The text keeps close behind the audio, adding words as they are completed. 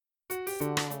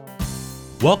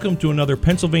Welcome to another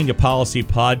Pennsylvania Policy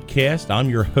Podcast. I'm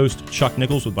your host, Chuck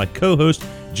Nichols, with my co-host,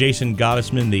 Jason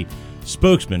Gottesman, the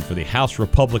spokesman for the House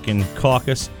Republican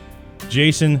Caucus.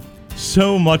 Jason,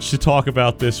 so much to talk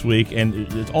about this week, and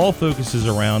it all focuses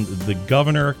around the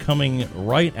governor coming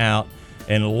right out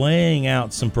and laying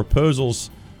out some proposals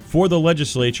for the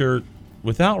legislature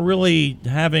without really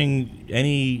having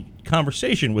any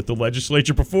conversation with the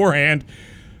legislature beforehand.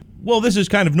 Well, this is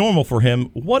kind of normal for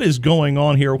him. What is going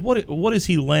on here? What is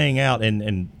he laying out?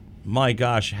 And my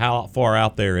gosh, how far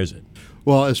out there is it?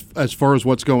 Well, as far as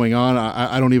what's going on,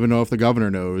 I don't even know if the governor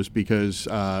knows because,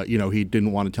 he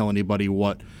didn't want to tell anybody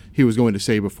what he was going to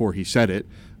say before he said it.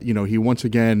 He once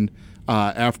again,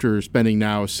 after spending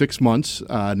now 6 months,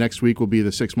 next week will be the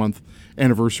 6-month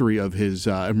anniversary of his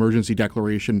emergency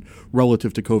declaration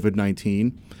relative to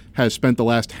COVID-19, has spent the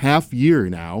last half year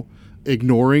now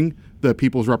ignoring the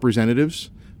people's representatives,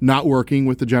 not working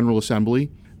with the General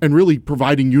Assembly, and really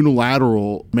providing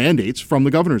unilateral mandates from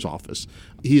the governor's office.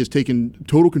 He has taken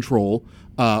total control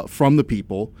from the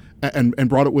people and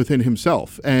brought it within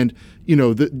himself. And,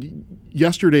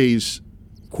 yesterday's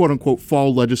quote-unquote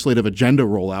fall legislative agenda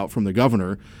rollout from the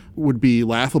governor would be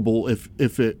laughable if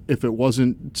it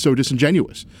wasn't so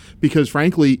disingenuous. Because,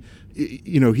 frankly,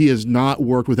 he has not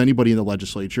worked with anybody in the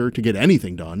legislature to get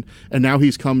anything done. And now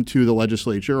he's come to the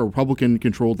legislature, a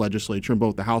Republican-controlled legislature in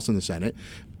both the House and the Senate,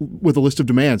 with a list of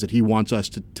demands that he wants us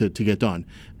to get done.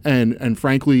 And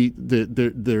frankly,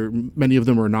 many of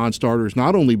them are non-starters,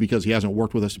 not only because he hasn't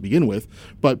worked with us to begin with,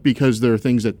 but because there are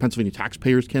things that Pennsylvania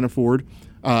taxpayers can't afford.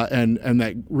 And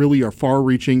that really are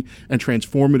far-reaching and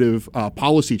transformative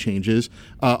policy changes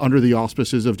under the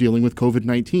auspices of dealing with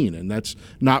COVID-19. And that's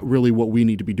not really what we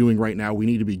need to be doing right now. We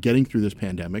need to be getting through this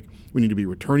pandemic. We need to be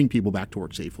returning people back to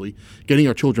work safely, getting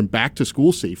our children back to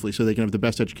school safely so they can have the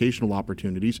best educational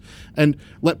opportunities, and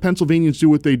let Pennsylvanians do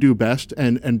what they do best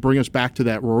and bring us back to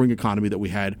that roaring economy that we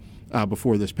had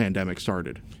before this pandemic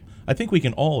started. I think we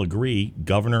can all agree,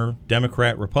 Governor,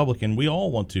 Democrat, Republican, we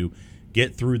all want to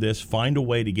get through this, find a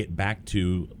way to get back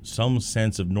to some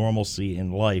sense of normalcy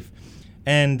in life.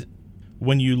 And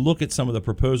when you look at some of the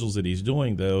proposals that he's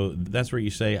doing, though, that's where you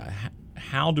say,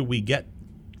 how do we get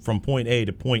from point A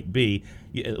to point B?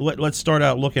 Let's start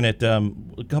out looking at a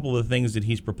couple of the things that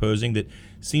he's proposing that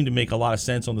seem to make a lot of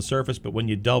sense on the surface, but when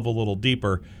you delve a little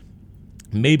deeper,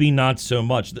 maybe not so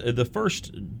much. The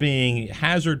first being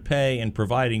hazard pay and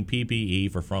providing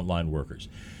PPE for frontline workers.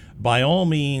 By all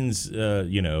means,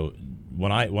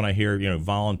 when I hear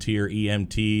volunteer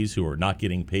EMTs who are not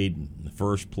getting paid in the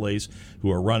first place,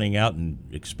 who are running out and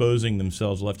exposing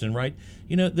themselves left and right,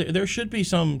 there should be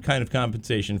some kind of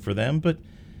compensation for them. But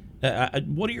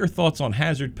what are your thoughts on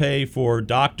hazard pay for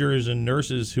doctors and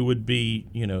nurses who would be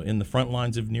in the front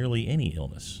lines of nearly any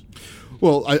illness?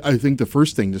 Well, I think the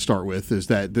first thing to start with is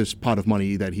that this pot of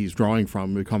money that he's drawing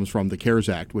from, it comes from the CARES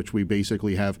Act, which we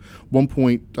basically have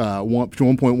 $1.1 and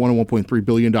 $1.3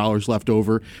 billion left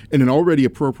over in an already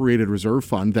appropriated reserve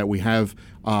fund that we have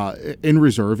in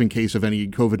reserve in case of any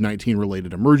COVID-19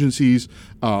 related emergencies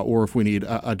or if we need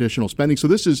additional spending. So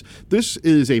this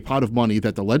is a pot of money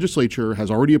that the legislature has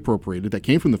already appropriated that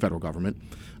came from the federal government.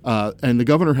 And the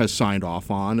governor has signed off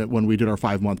on it when we did our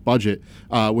 5-month budget,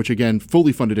 which again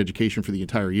fully funded education for the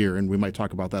entire year, and we might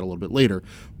talk about that a little bit later.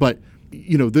 But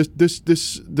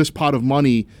this pot of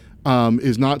money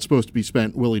is not supposed to be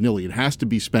spent willy-nilly. It has to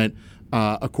be spent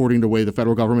according to the way the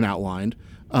federal government outlined.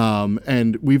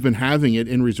 And we've been having it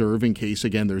in reserve in case,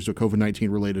 again, there's a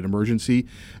COVID-19 related emergency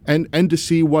and to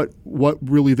see what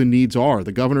really the needs are.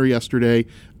 The governor yesterday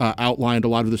outlined a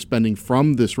lot of the spending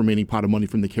from this remaining pot of money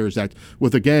from the CARES Act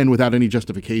without any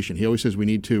justification. He always says we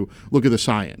need to look at the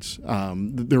science.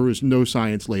 There is no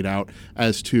science laid out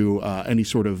as to any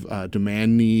sort of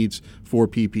demand needs for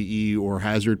PPE or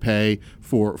hazard pay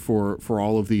for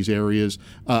all of these areas.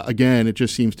 Again, it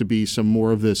just seems to be some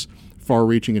more of this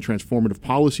far-reaching and transformative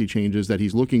policy changes that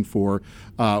he's looking for,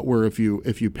 where if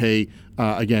you pay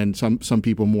again some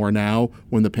people more now,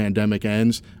 when the pandemic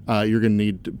ends, you're going to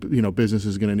need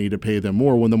businesses are going to need to pay them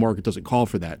more when the market doesn't call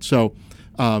for that. So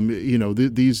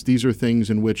these are things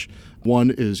in which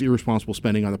one is irresponsible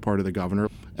spending on the part of the governor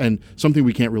and something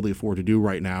we can't really afford to do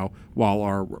right now while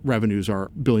our revenues are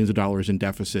billions of dollars in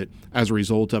deficit as a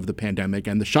result of the pandemic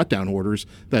and the shutdown orders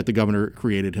that the governor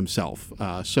created himself.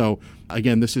 So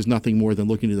again, this is nothing more than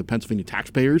looking to the Pennsylvania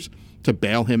taxpayers to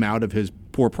bail him out of his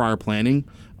poor prior planning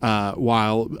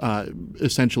while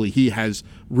essentially he has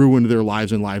ruined their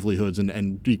lives and livelihoods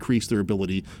and decreased their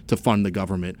ability to fund the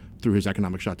government through his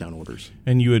economic shutdown orders.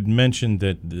 And you had mentioned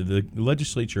that the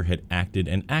legislature had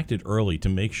acted early to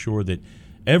make sure that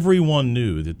Everyone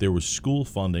knew that there was school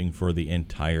funding for the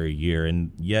entire year,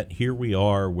 and yet here we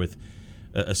are with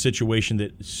a situation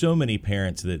that so many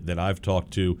parents that I've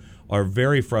talked to are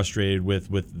very frustrated with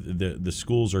the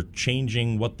schools are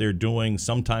changing what they're doing.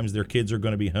 Sometimes their kids are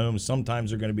going to be home.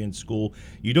 Sometimes they're going to be in school.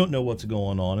 You don't know what's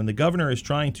going on. And the governor is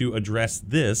trying to address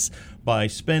this by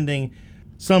spending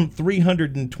some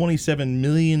 $327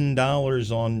 million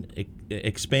on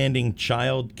expanding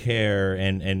child care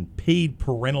and paid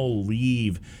parental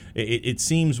leave. It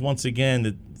seems once again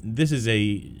that this is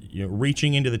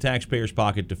reaching into the taxpayer's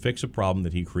pocket to fix a problem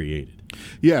that he created.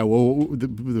 Yeah, well,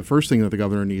 the first thing that the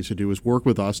governor needs to do is work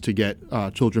with us to get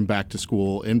children back to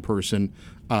school in person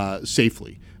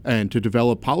safely, and to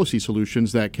develop policy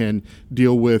solutions that can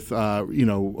deal with,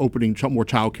 opening more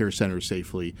child care centers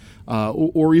safely,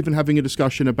 or even having a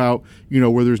discussion about,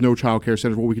 where there's no child care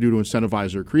centers, what we can do to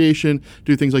incentivize their creation,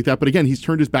 do things like that. But again, he's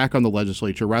turned his back on the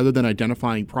legislature. Rather than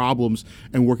identifying problems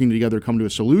and working together to come to a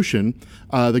solution,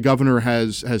 the governor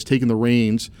has taken the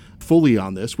reins fully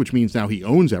on this, which means now he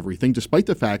owns everything, despite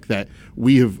the fact that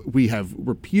we have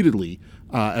repeatedly,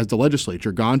 as the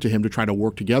legislature, gone to him to try to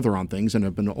work together on things and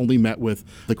have been only met with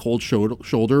the cold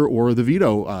shoulder or the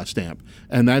veto stamp.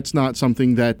 And that's not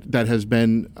something that has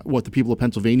been what the people of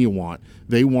Pennsylvania want.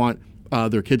 They want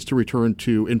their kids to return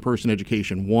to in-person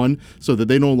education. One, so that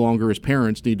they no longer, as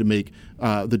parents, need to make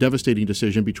the devastating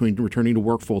decision between returning to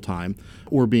work full-time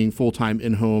or being full-time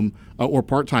in-home or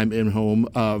part-time in-home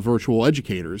virtual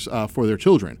educators for their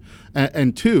children.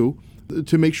 And two,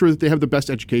 to make sure that they have the best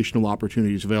educational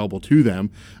opportunities available to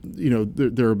them.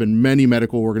 There have been many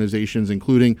medical organizations,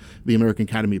 including the American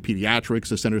Academy of Pediatrics,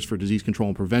 the Centers for Disease Control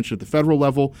and Prevention at the federal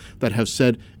level, that have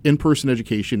said in-person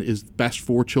education is best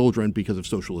for children because of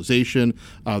socialization,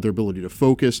 their ability to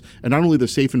focus, and not only the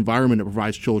safe environment it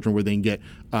provides children where they can get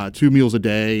 2 meals a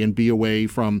day and be away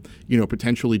from,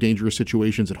 potentially dangerous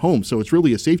situations at home. So it's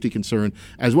really a safety concern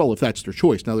as well, if that's their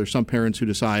choice. Now, there's some parents who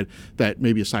decide that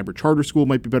maybe a cyber charter school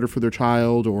might be better for their child,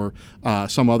 or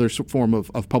some other form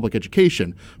of public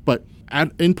education. But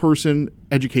in-person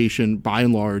education, by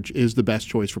and large, is the best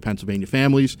choice for Pennsylvania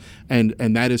families, and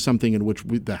that is something in which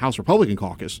the House Republican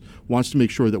Caucus wants to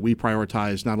make sure that we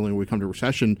prioritize, not only when we come to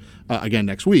recession again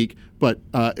next week, but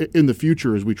in the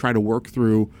future as we try to work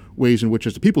through ways in which,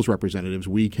 as the people's representatives,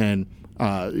 we can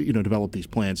develop these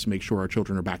plans to make sure our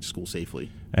children are back to school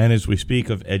safely. And as we speak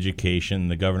of education,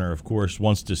 the governor, of course,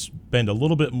 wants to spend a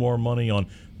little bit more money on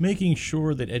making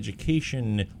sure that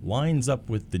education lines up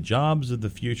with the jobs of the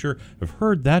future. I've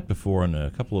heard that before in a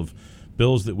couple of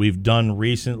bills that we've done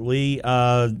recently.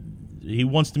 He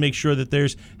wants to make sure that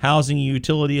there's housing and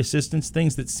utility assistance,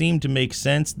 things that seem to make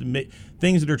sense,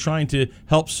 things that are trying to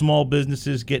help small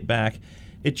businesses get back.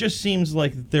 It just seems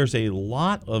like there's a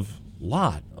lot of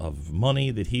money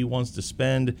that he wants to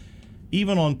spend,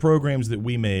 even on programs that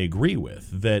we may agree with,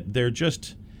 that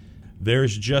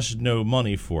there's just no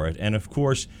money for it. And of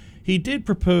course, he did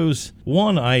propose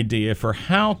one idea for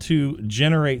how to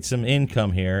generate some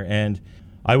income here, and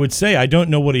I would say I don't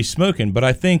know what he's smoking, but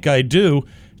I think I do.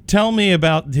 Tell me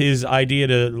about his idea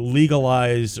to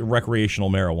legalize recreational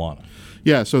marijuana.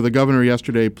 Yeah, so the governor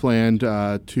yesterday planned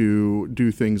to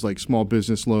do things like small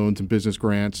business loans and business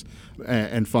grants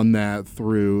and fund that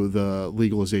through the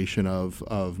legalization of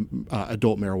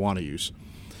adult marijuana use.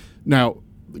 Now,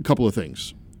 a couple of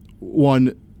things.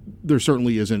 One, there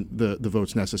certainly isn't the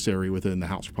votes necessary within the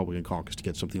House Republican Caucus to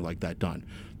get something like that done.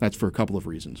 That's for a couple of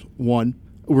reasons. One,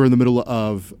 we're in the middle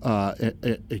of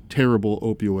a terrible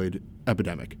opioid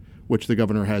epidemic, which the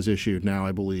governor has issued now,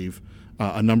 I believe,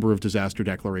 a number of disaster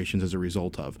declarations as a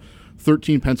result of.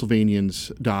 13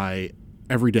 Pennsylvanians die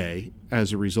every day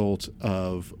as a result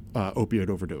of opioid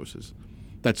overdoses.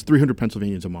 That's 300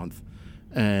 Pennsylvanians a month.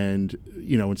 And,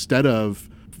 instead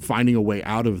of finding a way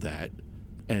out of that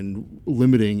and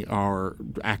limiting our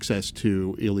access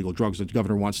to illegal drugs, the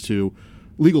governor wants to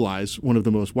legalize one of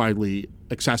the most widely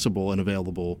accessible and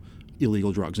available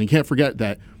illegal drugs. And you can't forget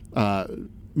that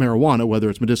marijuana, whether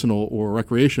it's medicinal or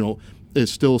recreational, is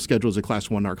still scheduled as a Class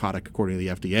 1 narcotic according to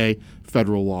the FDA.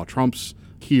 Federal law trumps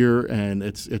here, and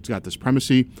it's got this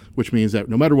primacy, which means that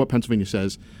no matter what Pennsylvania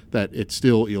says, that it's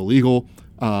still illegal.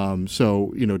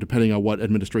 So, depending on what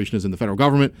administration is in the federal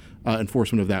government,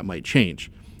 enforcement of that might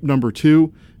change. Number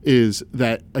two is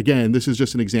that, again, this is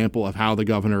just an example of how the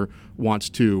governor wants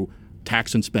to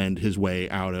tax and spend his way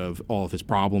out of all of his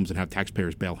problems and have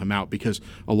taxpayers bail him out, because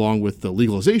along with the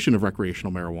legalization of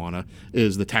recreational marijuana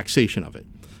is the taxation of it.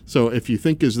 So if you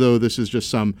think as though this is just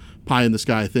some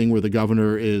pie-in-the-sky thing where the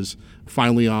governor is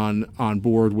finally on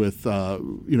board with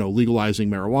legalizing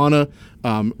marijuana.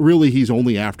 Really, he's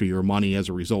only after your money as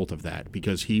a result of that,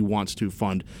 because he wants to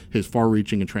fund his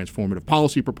far-reaching and transformative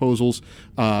policy proposals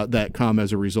that come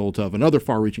as a result of another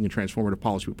far-reaching and transformative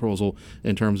policy proposal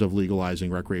in terms of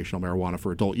legalizing recreational marijuana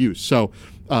for adult use. So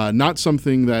not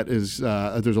something that is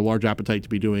there's a large appetite to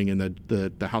be doing in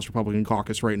the House Republican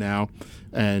caucus right now.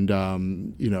 And,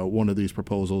 one of these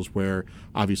proposals where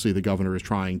obviously the governor is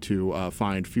trying to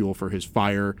find fuel for his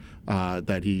fire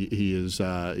that he is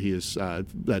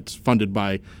that's funded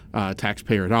by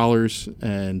taxpayer dollars,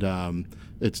 and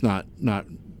it's not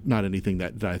anything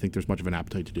that I think there's much of an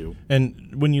appetite to do.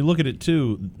 And when you look at it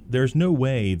too, there's no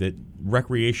way that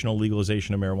recreational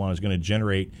legalization of marijuana is going to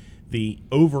generate the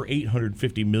over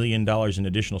 $850 million in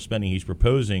additional spending he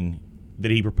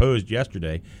proposed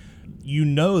yesterday. You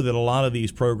know that a lot of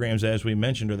these programs, as we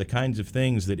mentioned, are the kinds of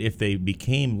things that if they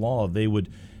became law, they would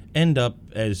end up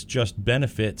as just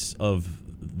benefits of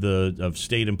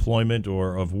state employment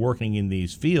or of working in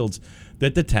these fields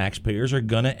that the taxpayers are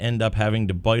going to end up having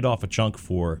to bite off a chunk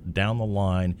for down the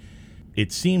line.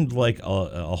 It seemed like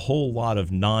a whole lot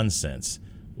of nonsense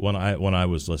when I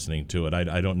was listening to it.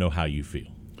 I don't know how you feel.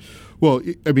 Well,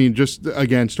 I mean, just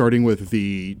again, starting with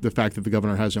the fact that the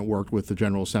governor hasn't worked with the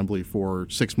General Assembly for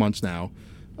 6 months now,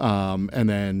 and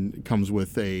then comes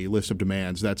with a list of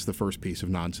demands. That's the first piece of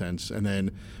nonsense. And then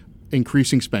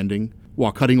increasing spending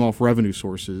while cutting off revenue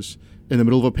sources in the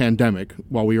middle of a pandemic,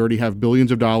 while we already have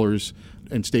billions of dollars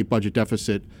in state budget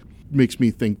deficit, makes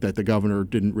me think that the governor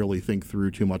didn't really think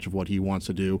through too much of what he wants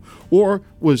to do, or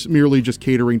was merely just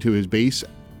catering to his base.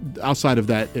 Outside of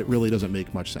that, it really doesn't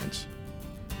make much sense.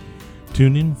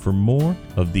 Tune in for more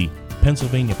of the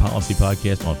Pennsylvania Policy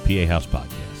Podcast on PA House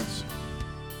Podcast.